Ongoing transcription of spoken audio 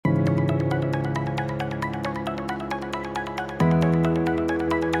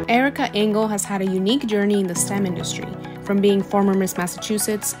Erika Angle has had a unique journey in the STEM industry, from being former Miss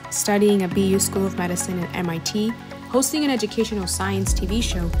Massachusetts, studying at BU School of Medicine at MIT, hosting an educational science TV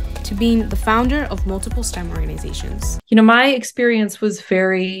show, to being the founder of multiple STEM organizations. You know, my experience was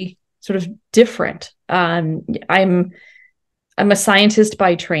very sort of different. I'm a scientist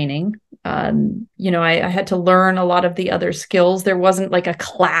by training. I had to learn a lot of the other skills. There wasn't like a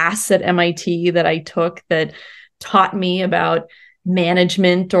class at MIT that I took that taught me about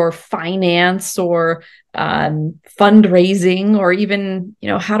management or finance or fundraising or even,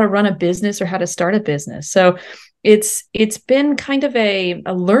 how to run a business or how to start a business. So it's been kind of a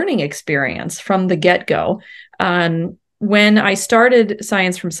learning experience from the get-go. When I started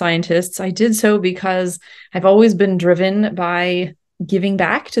Science from Scientists, I did so because I've always been driven by giving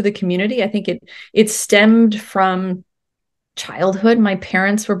back to the community. I think it stemmed from childhood. My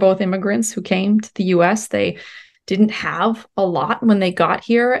parents were both immigrants who came to the US. They didn't have a lot when they got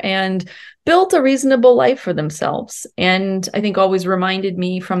here and built a reasonable life for themselves. And I think always reminded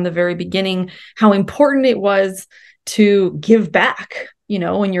me from the very beginning how important it was to give back.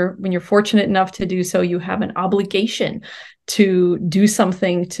 When you're fortunate enough to do so, you have an obligation to do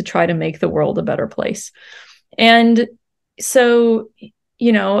something to try to make the world a better place. And so,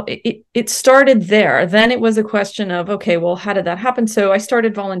 it started there. Then it was a question of, okay, well, how did that happen? So I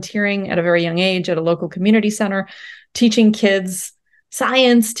started volunteering at a very young age at a local community center, teaching kids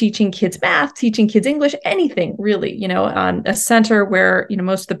science, teaching kids math, teaching kids English, anything really, a center where,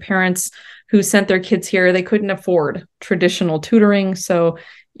 most of the parents who sent their kids here, they couldn't afford traditional tutoring. So,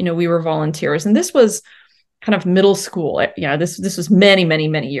 we were volunteers. And this was kind of middle school. This was many, many,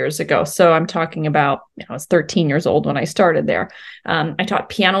 many years ago. So I'm talking about, I was 13 years old when I started there. I taught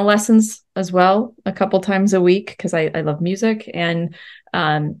piano lessons as well a couple times a week because I love music. And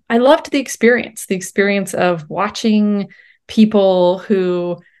I loved the experience of watching people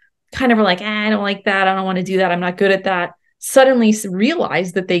who kind of are like, I don't like that. I don't want to do that. I'm not good at that. Suddenly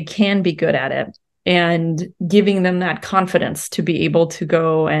realize that they can be good at it, and giving them that confidence to be able to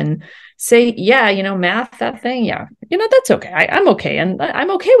go and say, yeah, math, that thing. Yeah. That's okay. I'm okay. And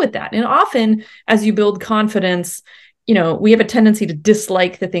I'm okay with that. And often as you build confidence, we have a tendency to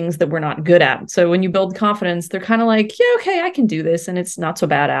dislike the things that we're not good at. So when you build confidence, they're kind of like, yeah, okay, I can do this. And it's not so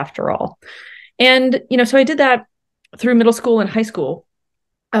bad after all. And, so I did that through middle school and high school.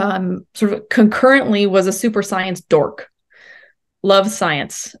 Sort of concurrently was a super science dork. Love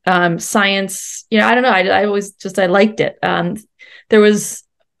science. Science, I don't know. I liked it. There was,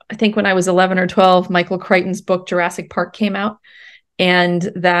 I think when I was 11 or 12, Michael Crichton's book, Jurassic Park, came out. And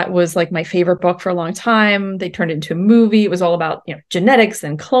that was like my favorite book for a long time. They turned it into a movie. It was all about, genetics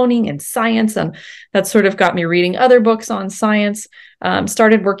and cloning and science. And that sort of got me reading other books on science.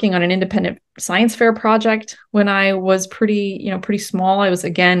 Started working on an independent science fair project when I was pretty small. I was,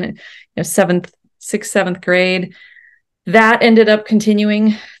 again, sixth, seventh grade. That ended up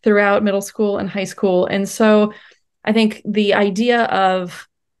continuing throughout middle school and high school. And so I think the idea of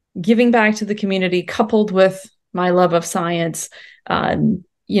giving back to the community coupled with my love of science, when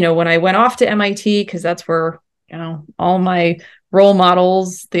I went off to MIT, because that's where, all my role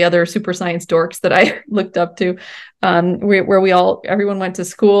models, the other super science dorks that I looked up to, everyone went to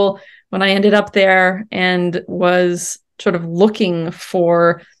school. When I ended up there and was sort of looking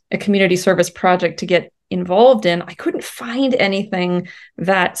for a community service project to get involved in, I couldn't find anything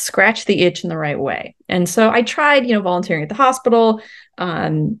that scratched the itch in the right way. And so I tried, volunteering at the hospital,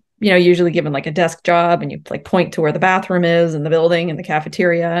 usually given like a desk job, and you like point to where the bathroom is and the building and the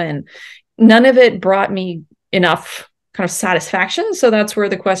cafeteria, and none of it brought me enough kind of satisfaction. So that's where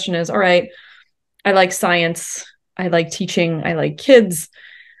the question is, all right, I like science, I like teaching, I like kids.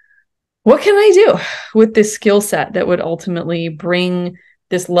 What can I do with this skill set that would ultimately bring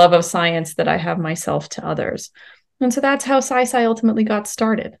this love of science that I have myself to others? And so that's how SciSci ultimately got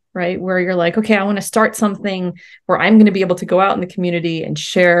started, right? Where you're like, okay, I want to start something where I'm going to be able to go out in the community and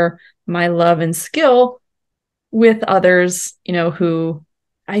share my love and skill with others, who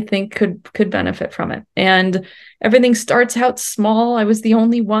I think could benefit from it. And everything starts out small. I was the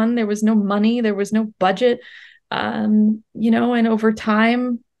only one. There was no money. There was no budget. And over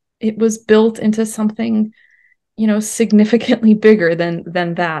time, it was built into something significantly bigger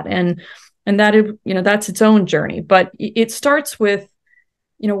than that. And that, that's its own journey, but it starts with,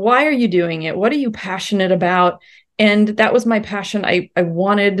 why are you doing it? What are you passionate about? And that was my passion. I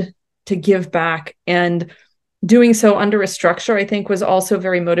wanted to give back, and doing so under a structure, I think, was also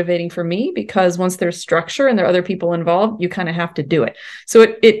very motivating for me, because once there's structure and there are other people involved, you kind of have to do it.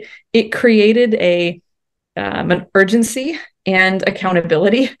 So it created an urgency and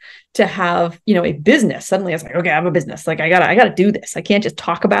accountability to have, a business. Suddenly it's like, okay, I have a business. Like I gotta do this. I can't just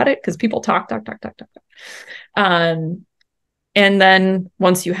talk about it because people talk. And then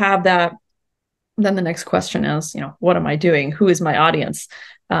once you have that, then the next question is, what am I doing? Who is my audience?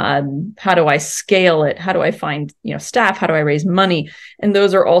 How do I scale it? How do I find, staff? How do I raise money? And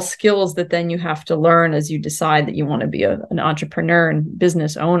those are all skills that then you have to learn as you decide that you want to be an entrepreneur and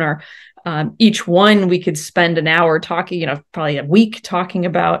business owner. Each one we could spend an hour talking, probably a week talking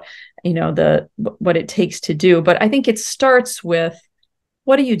about, what it takes to do. But I think it starts with,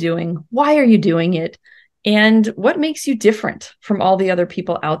 what are you doing? Why are you doing it? And what makes you different from all the other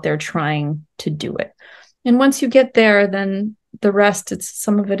people out there trying to do it? And once you get there, then the rest,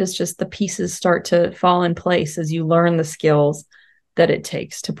 some of it is just the pieces start to fall in place as you learn the skills that it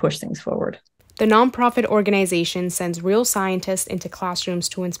takes to push things forward. The nonprofit organization sends real scientists into classrooms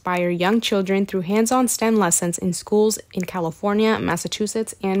to inspire young children through hands-on STEM lessons in schools in California,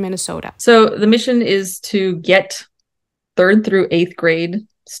 Massachusetts, and Minnesota. So the mission is to get 3rd through 8th grade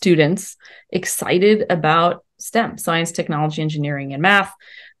students excited about STEM, science, technology, engineering, and math.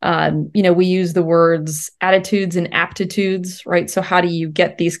 We use the words attitudes and aptitudes, right? So how do you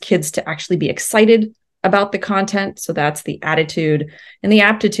get these kids to actually be excited about the content? So that's the attitude. And the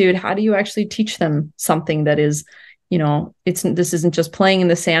aptitude, how do you actually teach them something that is, this isn't just playing in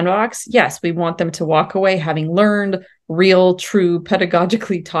the sandbox. Yes, we want them to walk away having learned real, true,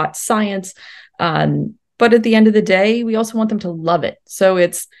 pedagogically taught science. But at the end of the day, we also want them to love it. So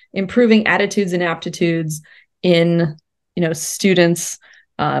it's improving attitudes and aptitudes in, students,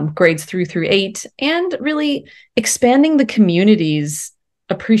 grades 3 through 8, and really expanding the community's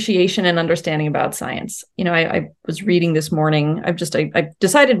appreciation and understanding about science. I was reading this morning. I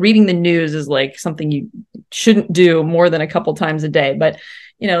decided reading the news is like something you shouldn't do more than a couple times a day. But,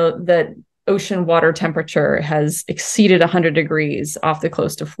 that ocean water temperature has exceeded 100 degrees off the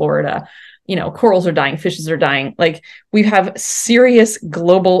coast of Florida. Corals are dying, fishes are dying. Like, we have serious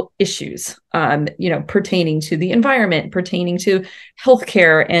global issues, pertaining to the environment, pertaining to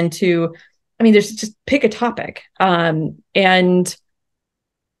healthcare, and there's just pick a topic. And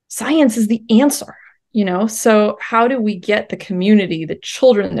science is the answer, So how do we get the community, the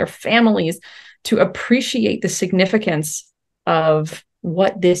children, their families to appreciate the significance of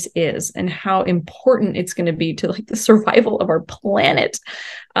what this is and how important it's going to be to the survival of our planet?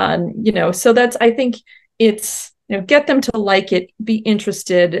 So I think it's, get them to like it, be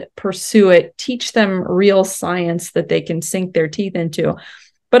interested, pursue it, teach them real science that they can sink their teeth into,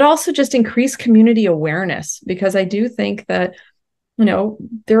 but also just increase community awareness, because I do think that,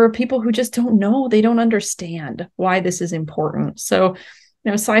 there are people who just don't know, they don't understand why this is important. So,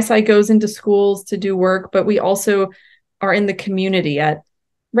 SciSci goes into schools to do work, but we also are in the community at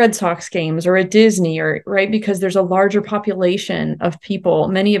Red Sox games or at Disney, or right, because there's a larger population of people,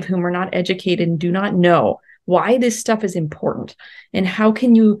 many of whom are not educated and do not know why this stuff is important. And how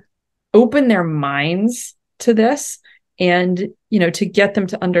can you open their minds to this and, to get them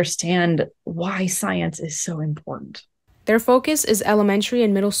to understand why science is so important. Their focus is elementary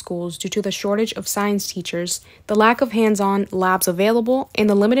and middle schools due to the shortage of science teachers, the lack of hands-on labs available, and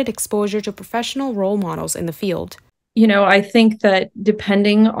the limited exposure to professional role models in the field. I think that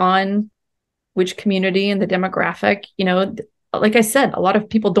depending on which community and the demographic, like I said, a lot of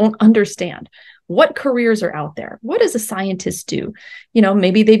people don't understand what careers are out there. What does a scientist do?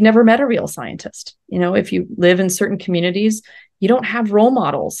 Maybe they've never met a real scientist. If you live in certain communities, you don't have role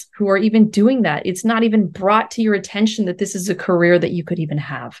models who are even doing that. It's not even brought to your attention that this is a career that you could even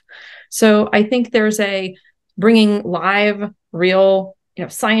have. So I think there's bringing live, real,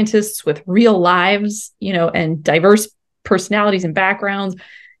 scientists with real lives, and diverse personalities and backgrounds,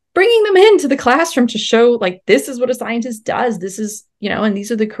 bringing them into the classroom to show, like, this is what a scientist does. This is, and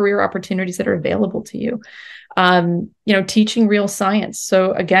these are the career opportunities that are available to you. Teaching real science.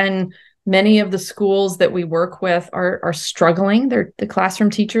 So again, many of the schools that we work with are struggling. The classroom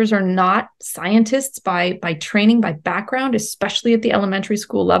teachers are not scientists by training, by background, especially at the elementary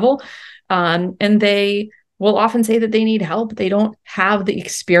school level. And they will often say that they need help. They don't have the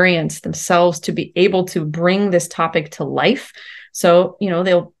experience themselves to be able to bring this topic to life. So,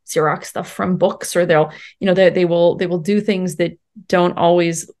 they'll Xerox stuff from books, or they will do things that don't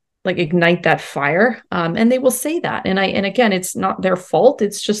always ignite that fire. And they will say that. And again, it's not their fault.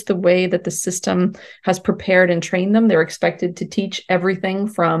 It's just the way that the system has prepared and trained them. They're expected to teach everything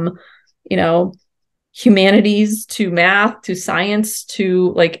from, humanities to math to science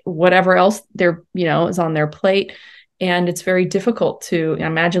to whatever else is on their plate. And it's very difficult to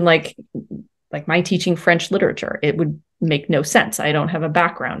imagine like my teaching French literature. It would make no sense. I don't have a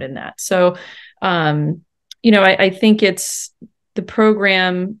background in that. So, I think the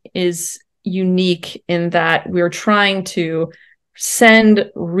program is unique in that we're trying to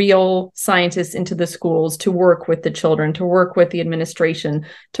send real scientists into the schools to work with the children, to work with the administration,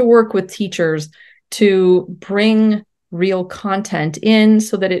 to work with teachers, to bring real content in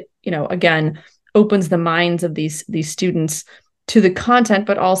so that it, again, opens the minds of these students to the content,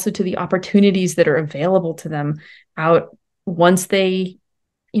 but also to the opportunities that are available to them out once they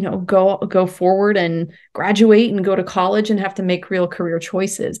go forward and graduate and go to college and have to make real career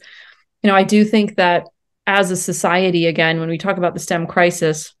choices. I do think that as a society, again, when we talk about the STEM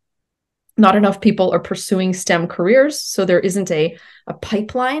crisis, not enough people are pursuing STEM careers. So there isn't a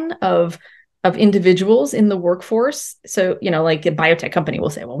pipeline of individuals in the workforce. So, like a biotech company will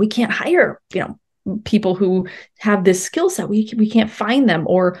say, well, we can't hire, people who have this skill set. We can't find them.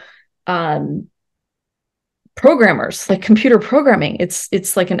 Or programmers, like computer programming.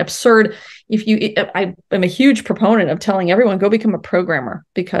 It's like an absurd, I am a huge proponent of telling everyone, go become a programmer,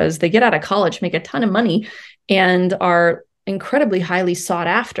 because they get out of college, make a ton of money, and are incredibly highly sought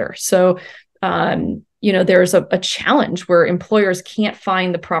after. So, there's a challenge where employers can't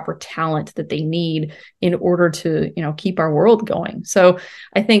find the proper talent that they need in order to, keep our world going. So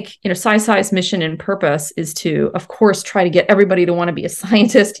I think, SciSci's mission and purpose is to, of course, try to get everybody to want to be a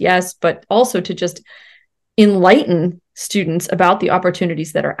scientist, yes, but also to just enlighten students about the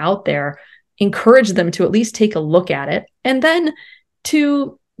opportunities that are out there, encourage them to at least take a look at it, and then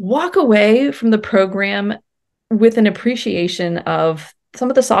to walk away from the program with an appreciation of some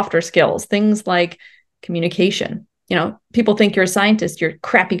of the softer skills, things like communication. People think you're a scientist, you're a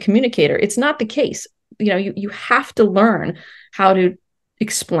crappy communicator. It's not the case. You have to learn how to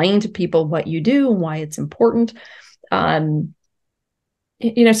explain to people what you do and why it's important. So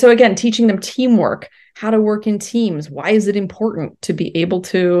again, teaching them teamwork, how to work in teams. Why is it important to be able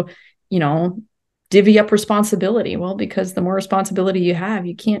to, divvy up responsibility? Well, because the more responsibility you have,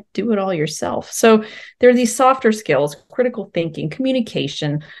 you can't do it all yourself. So there are these softer skills, critical thinking,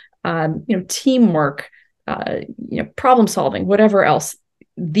 communication, teamwork, problem solving, whatever else.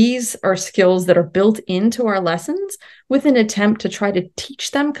 These are skills that are built into our lessons with an attempt to try to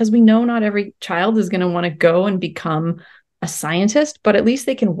teach them, because we know not every child is going to want to go and become a scientist, but at least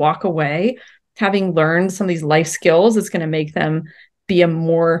they can walk away having learned some of these life skills. It's going to make them be a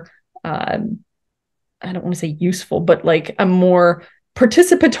more, I don't want to say useful, but like a more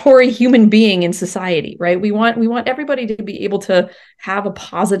participatory human being in society, right? We want everybody to be able to have a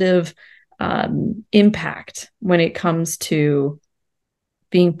positive impact when it comes to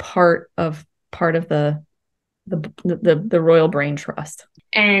being part of the Royal Brain Trust.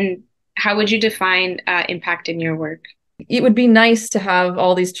 And how would you define impact in your work? It would be nice to have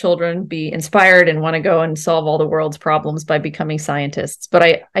all these children be inspired and want to go and solve all the world's problems by becoming scientists.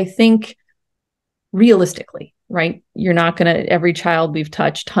 But I think realistically, right, you're not going to, every child we've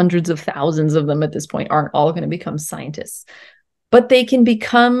touched, hundreds of thousands of them at this point, aren't all going to become scientists. But they can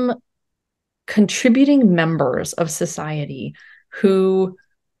become contributing members of society who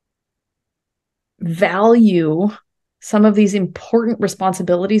value some of these important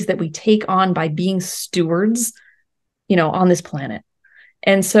responsibilities that we take on by being stewards, on this planet.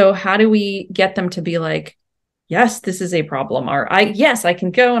 And so how do we get them to be like, yes, this is a problem, or yes, I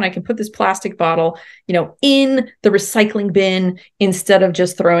can go and I can put this plastic bottle, in the recycling bin instead of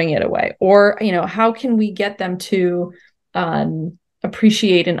just throwing it away? Or, how can we get them to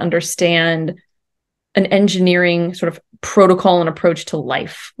appreciate and understand an engineering sort of protocol and approach to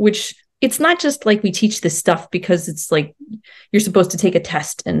life, which it's not just like we teach this stuff because it's like you're supposed to take a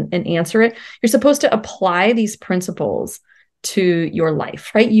test and answer it. You're supposed to apply these principles to your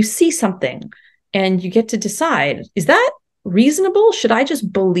life, right? You see something and you get to decide, is that reasonable? Should I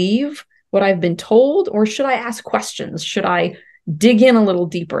just believe what I've been told? Or should I ask questions? Should I dig in a little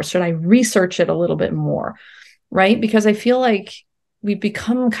deeper? Should I research it a little bit more? Right? Because I feel like we've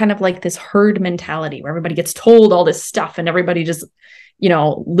become kind of like this herd mentality where everybody gets told all this stuff and everybody just,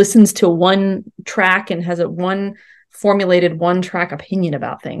 listens to one track and has a formulated one track opinion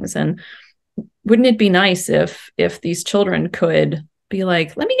about things. And wouldn't it be nice if these children could be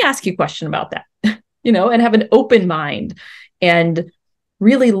like, let me ask you a question about that, and have an open mind and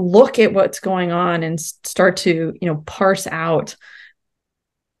really look at what's going on and start to, parse out,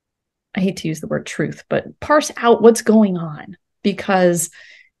 I hate to use the word truth, but parse out what's going on, because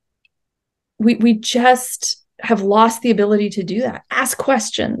we just have lost the ability to do that. Ask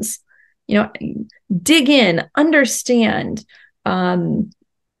questions, dig in, understand. And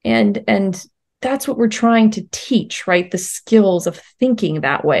that's what we're trying to teach, right? The skills of thinking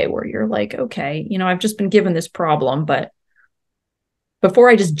that way, where you're like, okay, I've just been given this problem, but before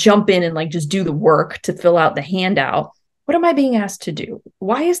I just jump in and like just do the work to fill out the handout, what am I being asked to do?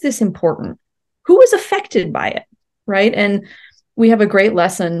 Why is this important? Who is affected by it? Right. And we have a great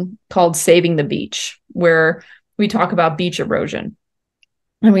lesson called Saving the Beach, where we talk about beach erosion.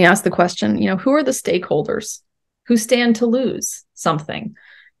 And we ask the question, who are the stakeholders who stand to lose something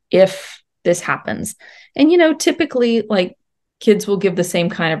if this happens? And, typically like kids will give the same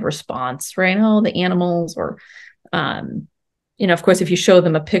kind of response, right? Oh, the animals, or, of course, if you show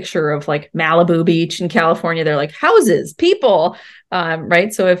them a picture of like Malibu Beach in California, they're like houses, people,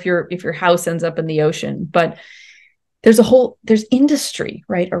 right? So if your house ends up in the ocean, but there's industry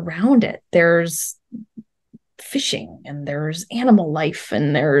right around it. There's fishing, and there's animal life,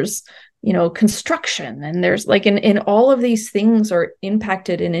 and there's, construction, and there's like, and all of these things are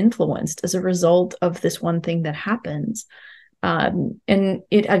impacted and influenced as a result of this one thing that happens. And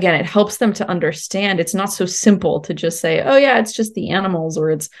it helps them to understand it's not so simple to just say, oh yeah, it's just the animals, or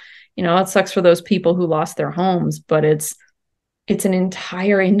it's, it sucks for those people who lost their homes, but it's an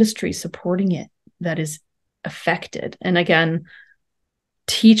entire industry supporting it that is affected. And again,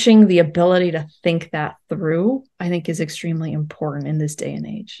 teaching the ability to think that through, I think, is extremely important in this day and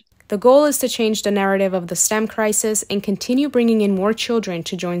age. The goal is to change the narrative of the STEM crisis and continue bringing in more children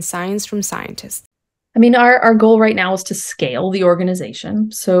to join Science from Scientists. I mean, our goal right now is to scale the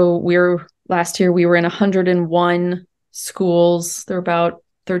organization. So last year we were in 101 schools. There were about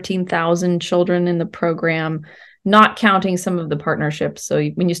 13,000 children in the program, not counting some of the partnerships. So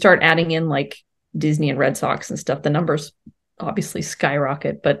when you start adding in like Disney and Red Sox and stuff, the numbers obviously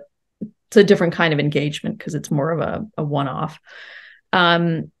skyrocket, but it's a different kind of engagement because it's more of a one-off.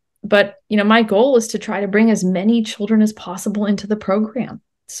 But, my goal is to try to bring as many children as possible into the program.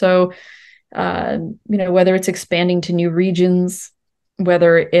 So, whether it's expanding to new regions,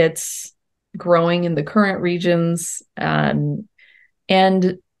 whether it's growing in the current regions, and,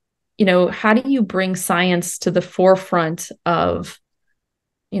 how do you bring science to the forefront of,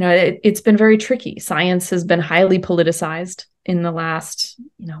 it's been very tricky. Science has been highly politicized in the last,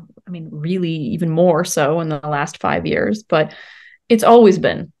 really even more so in the last 5 years, but it's always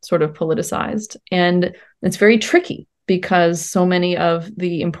been sort of politicized. And it's very tricky because so many of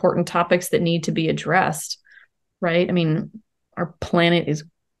the important topics that need to be addressed, right? I mean, our planet is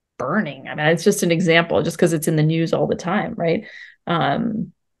burning. I mean, it's just an example, just because it's in the news all the time, right?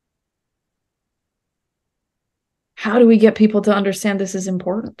 How do we get people to understand this is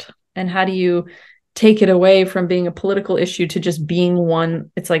important? And how do you take it away from being a political issue to just being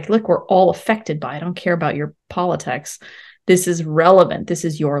one? It's like, look, we're all affected by it. I don't care about your politics. This is relevant. This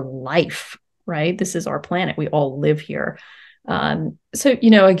is your life, right? This is our planet. We all live here. So,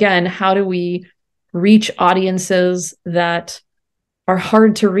 again, how do we reach audiences that are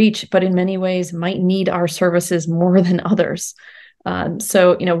hard to reach, but in many ways might need our services more than others?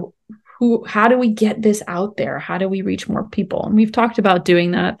 So, how do we get this out there? How do we reach more people? And we've talked about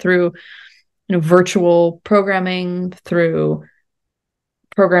doing that through, virtual programming, through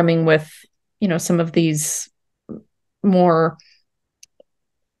programming with, some of these more,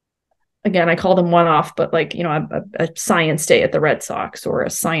 again, I call them one-off, but like, a science day at the Red Sox or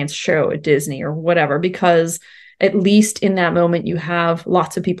a science show at Disney or whatever, because at least in that moment, you have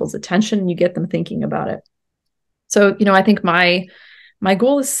lots of people's attention and you get them thinking about it. So, I think my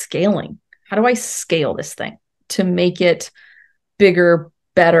goal is scaling. How do I scale this thing to make it bigger,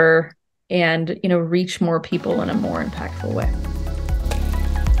 better, and, reach more people in a more impactful way?